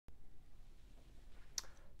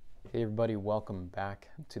Hey everybody, welcome back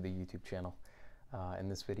to the YouTube channel. In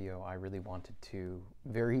this video, I really wanted to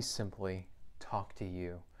very simply talk to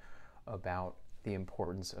you about the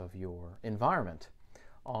importance of your environment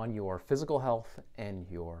on your physical health and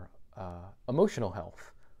your emotional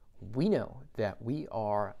health. We know that we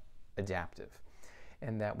are adaptive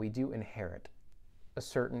and that we do inherit a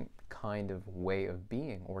certain kind of way of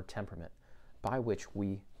being or temperament by which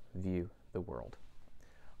we view the world.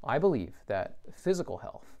 I believe that physical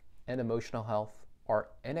health and emotional health are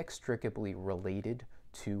inextricably related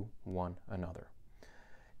to one another,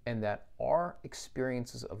 and that our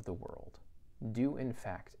experiences of the world do in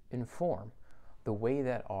fact inform the way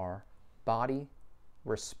that our body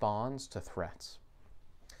responds to threats.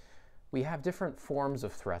 We have different forms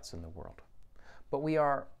of threats in the world, but we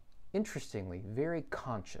are interestingly very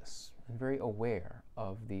conscious and very aware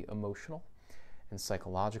of the emotional and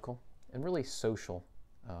psychological and really social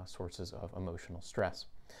sources of emotional stress.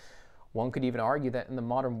 One could even argue that in the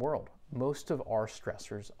modern world, most of our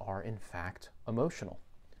stressors are in fact emotional.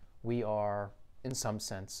 We are, in some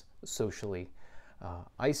sense, socially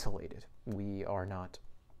isolated. We are not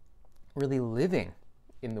really living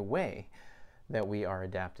in the way that we are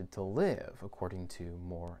adapted to live, according to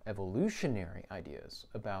more evolutionary ideas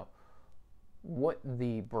about what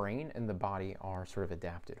the brain and the body are sort of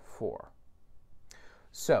adapted for.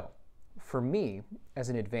 So, for me, as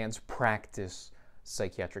an advanced practice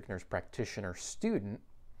psychiatric nurse practitioner student,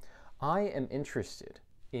 I am interested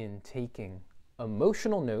in taking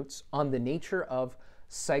emotional notes on the nature of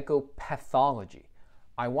psychopathology.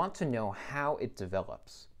 I want to know how it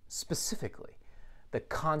develops, specifically the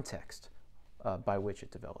context by which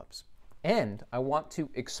it develops. And I want to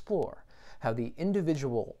explore how the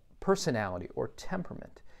individual personality or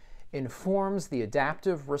temperament informs the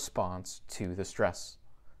adaptive response to the stress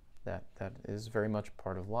that is very much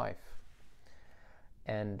part of life.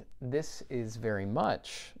 And this is very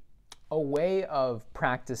much a way of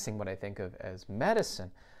practicing what I think of as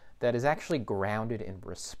medicine that is actually grounded in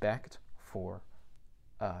respect for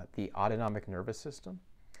the autonomic nervous system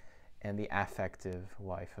and the affective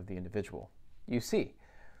life of the individual. You see,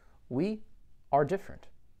 we are different,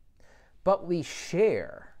 but we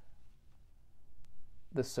share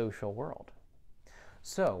the social world.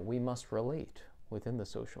 So we must relate within the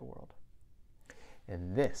social world.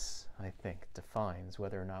 And this, I think, defines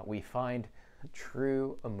whether or not we find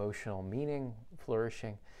true emotional meaning,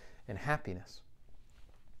 flourishing, and happiness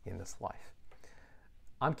in this life.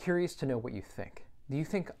 I'm curious to know what you think. Do you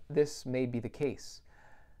think this may be the case?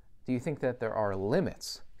 Do you think that there are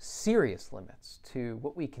limits, serious limits, to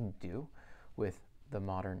what we can do with the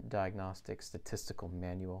modern diagnostic statistical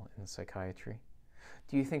manual in psychiatry?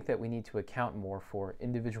 Do you think that we need to account more for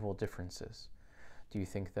individual differences? Do you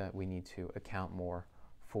think that we need to account more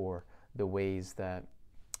for the ways that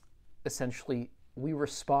essentially we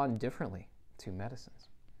respond differently to medicines?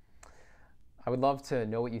 I would love to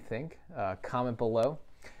know what you think. Comment below.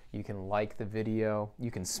 You can like the video.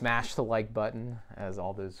 You can smash the like button, as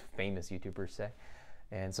all those famous YouTubers say,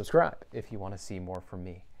 and subscribe if you want to see more from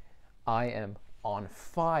me. I am on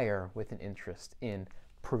fire with an interest in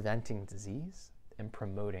preventing disease and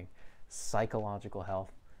promoting psychological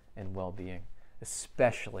health and well-being,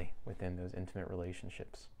 especially within those intimate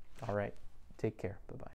relationships. All right, take care. Bye-bye.